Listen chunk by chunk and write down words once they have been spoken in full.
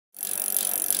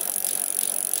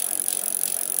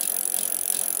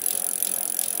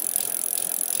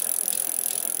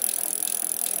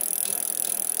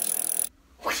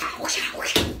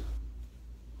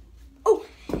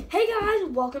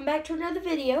welcome back to another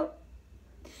video.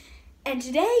 And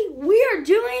today we are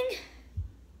doing,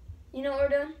 you know what we're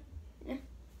doing? Yeah.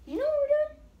 You know what we're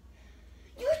doing?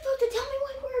 You were supposed to tell me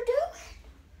what we were doing.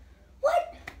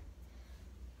 What?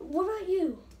 What about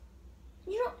you?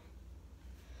 You don't,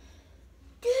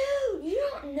 dude, you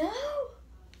don't know?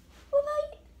 What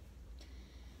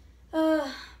about you?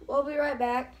 We'll be right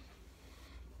back.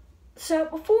 So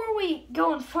before we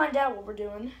go and find out what we're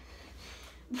doing,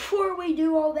 before we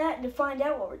do all that and to find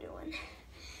out what we're doing,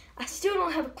 I still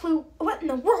don't have a clue what in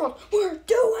the world we're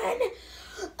doing.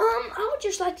 I would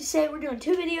just like to say we're doing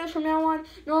 2 videos from now on.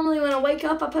 Normally when I wake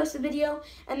up, I post a video,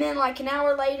 and then like an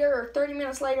hour later or 30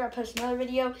 minutes later, I post another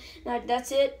video. Now,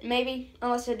 that's it, maybe,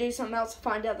 unless I do something else to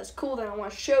find out that's cool that I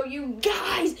want to show you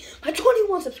guys. My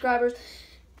 21 subscribers,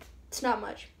 it's not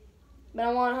much, but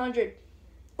I want 100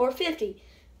 or 50.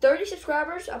 30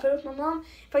 subscribers, I put it with my mom.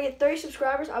 If I get 30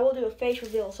 subscribers, I will do a face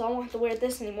reveal, so I won't have to wear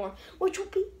this anymore, which will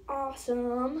be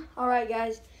awesome. All right,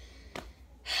 guys.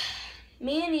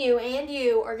 Me and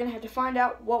you are going to have to find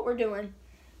out what we're doing.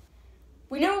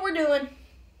 We know what we're doing.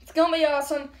 It's going to be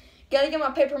awesome. Got to get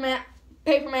my paper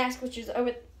mask, which is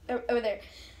over there.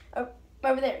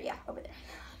 Over there, yeah, over there.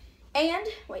 And,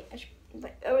 wait,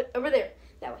 over there,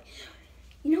 that way.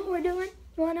 You know what we're doing?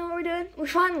 You want to know what we're doing? We're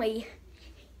finally...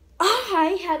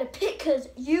 I had to pick because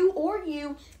you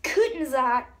couldn't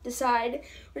decide.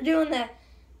 We're doing the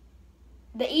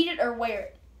eat it or wear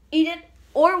it. Eat it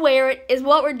or wear it is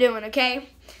what we're doing, okay?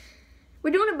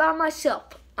 We're doing it by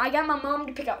myself. I got my mom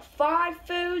to pick out 5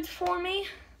 foods for me.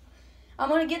 I'm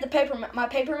going to get my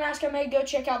paper mask I made. Go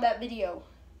check out that video.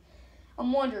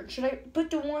 I'm wondering, should I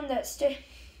put the one that I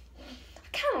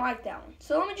kind of like that one.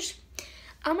 So I'm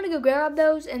going to go grab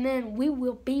those and then we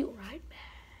will be right back.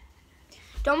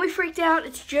 Don't be freaked out,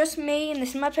 it's just me, and this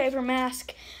is my paper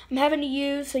mask I'm having to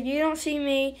use so you don't see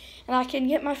me, and I can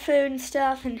get my food and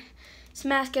stuff, and this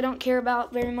mask I don't care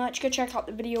about very much. Go check out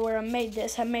the video where I made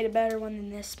this. I made a better one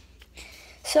than this.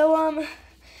 So, I'm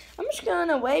just going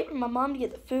to wait for my mom to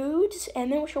get the foods,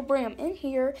 and then she'll bring them in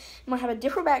here. I'm going to have a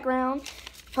different background.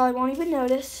 You probably won't even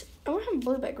notice. I'm going to have a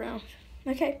blue background.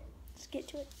 Okay, let's get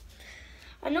to it.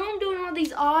 I know I'm doing all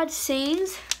these odd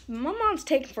scenes. My mom's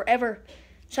taking forever.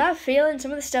 So I have a feeling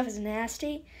some of the stuff is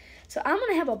nasty. So I'm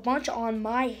going to have a bunch on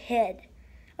my head.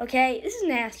 Okay? This is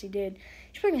nasty, dude.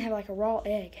 She's probably going to have like a raw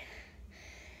egg.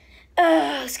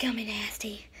 Oh, it's going to be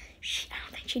nasty. I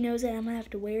don't think she knows that I'm going to have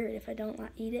to wear it if I don't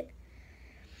eat it.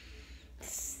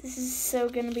 This is so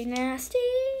going to be nasty.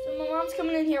 So my mom's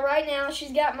coming in here right now.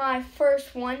 She's got my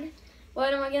first one.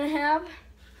 What am I going to have?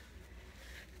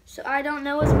 So I don't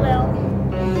know as well.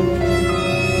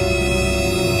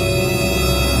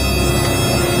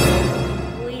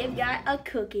 A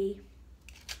cookie.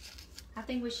 I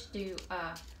think we should do,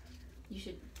 you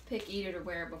should pick eat it or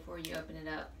wear it before you open it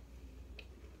up.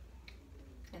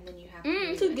 And then you have to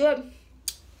this is good.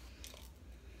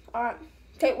 Alright,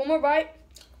 take one more bite,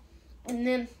 and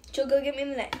then she'll go get me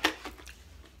the next.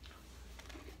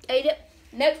 Ate it.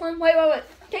 Next one, wait.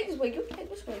 Take this with you,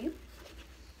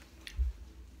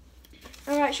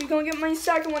 Alright, she's gonna get my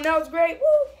second one. That was great.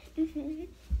 Woo!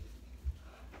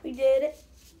 We did it.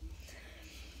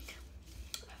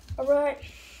 Alright,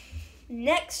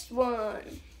 next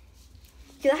one.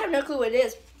 Because I have no clue what it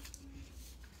is.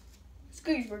 These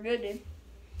cookies were good, dude.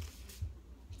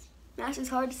 That's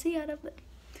just hard to see out of it.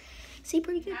 See,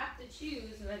 pretty good. You have to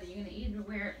choose whether you're going to eat it or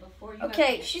wear it before you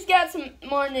Okay, she's got some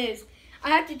more news.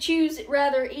 I have to choose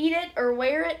rather eat it or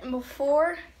wear it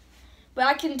before, but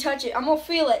I can touch it. I'm going to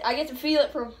feel it. I get to feel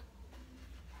it from...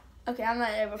 Okay, I'm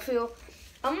not able to feel.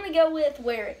 I'm going to go with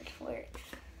wear it. Wear it.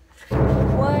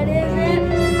 What is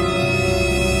it?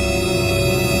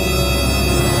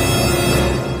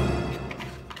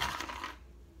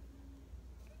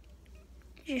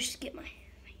 Just get my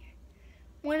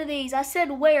one of these. I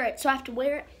said wear it, so I have to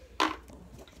wear it.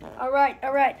 All right.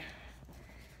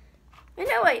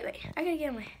 No, wait. I gotta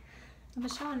get my. I'm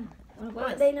just showing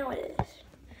what they know what it is.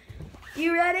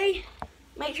 You ready?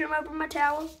 Make sure I'm open my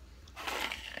towel.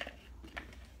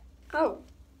 Oh,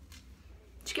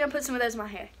 just gonna put some of those in my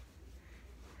hair.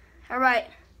 All right.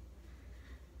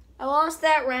 I lost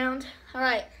that round. All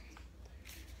right.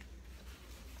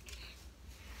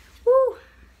 Woo.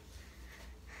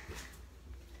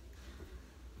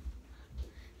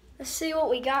 Let's see what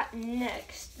we got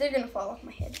next. They're gonna fall off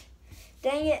my head.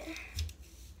 Dang it.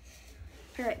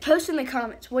 All right, post in the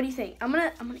comments. What do you think? I'm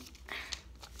gonna. All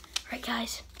right,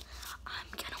 guys.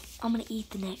 I'm gonna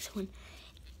eat the next one,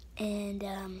 and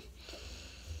I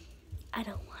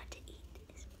don't want to eat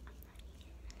this.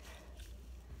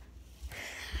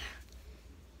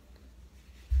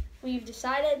 We've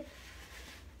decided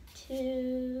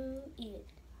to eat it.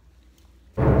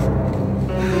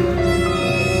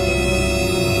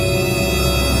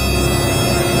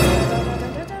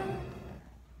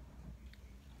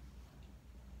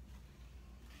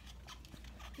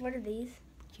 What are these?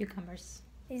 Cucumbers.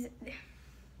 These.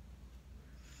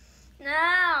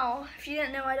 No! If you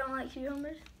didn't know, I don't like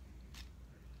cucumbers.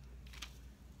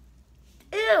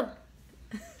 Ew!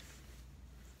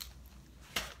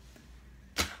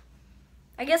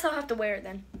 I guess I'll have to wear it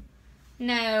then.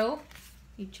 No.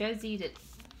 You chose to eat it.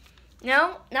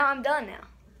 No, I'm done now.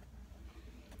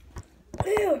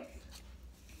 Ew.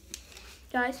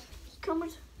 Guys,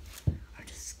 cucumbers are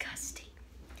disgusting.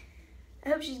 I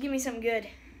hope she's giving me something good.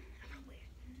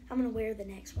 I'm gonna wear the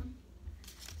next one.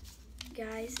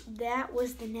 Guys, that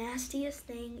was the nastiest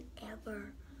thing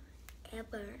ever.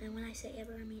 Ever. And when I say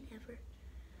ever, I mean ever.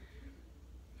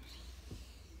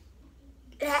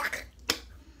 Ugh.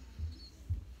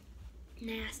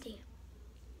 Nasty.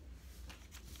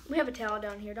 We have a towel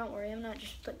down here. Don't worry. I'm not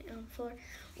just putting it on the floor.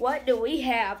 What do we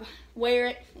have? Wear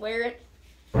it. Wear it.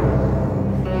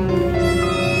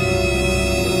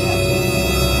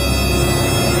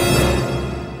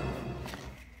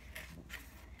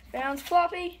 Bounce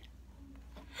floppy.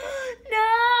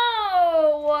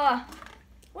 No!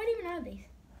 What even are these?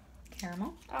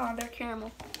 Caramel. Oh, they're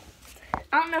caramel.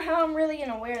 I don't know how I'm really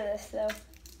going to wear this, though.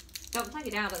 Don't take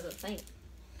it out as a thing.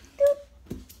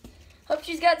 Hope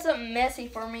she's got something messy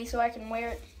for me so I can wear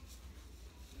it.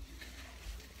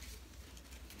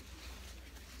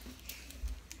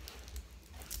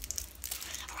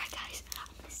 Alright guys, I'm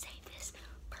going to save this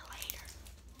for later.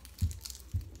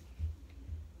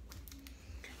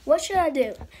 What should I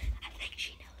do? I think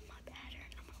she knows my pattern.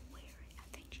 I'm going to wear it. I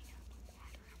think she knows my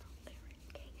pattern. I'm going to wear it,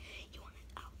 okay? You want it?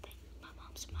 I'll think my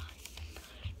mom's mine.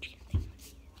 She's going to think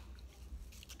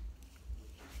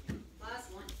Last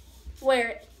one. wear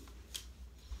it.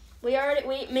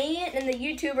 Me and the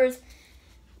YouTubers,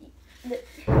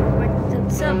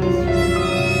 some.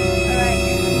 Alright,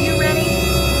 you ready?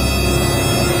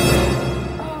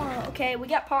 Oh, okay, we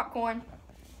got popcorn.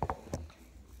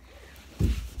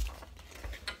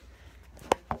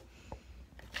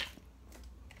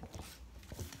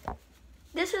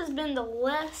 This has been the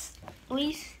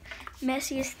least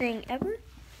messiest thing ever.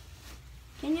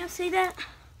 Can y'all see that?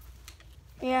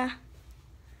 Yeah.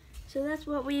 So that's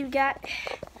what we've got.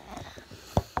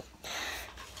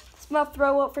 Smell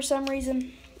throw up for some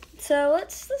reason. So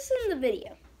let's listen to the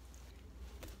video.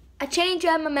 I changed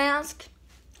out my mask.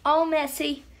 All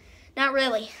messy. Not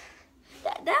really.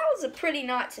 That was a pretty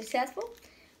not successful.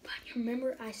 But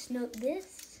remember I snuck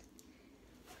this.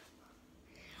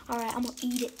 Alright, I'm going to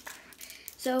eat it.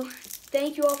 So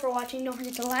thank you all for watching. Don't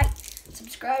forget to like,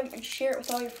 subscribe, and share it with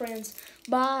all your friends.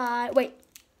 Bye. Wait.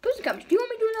 Put some comments. Do you want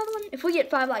me to do another one? If we get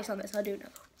 5 likes on this, I'll do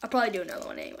another one. I'll probably do another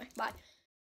one anyway. Bye.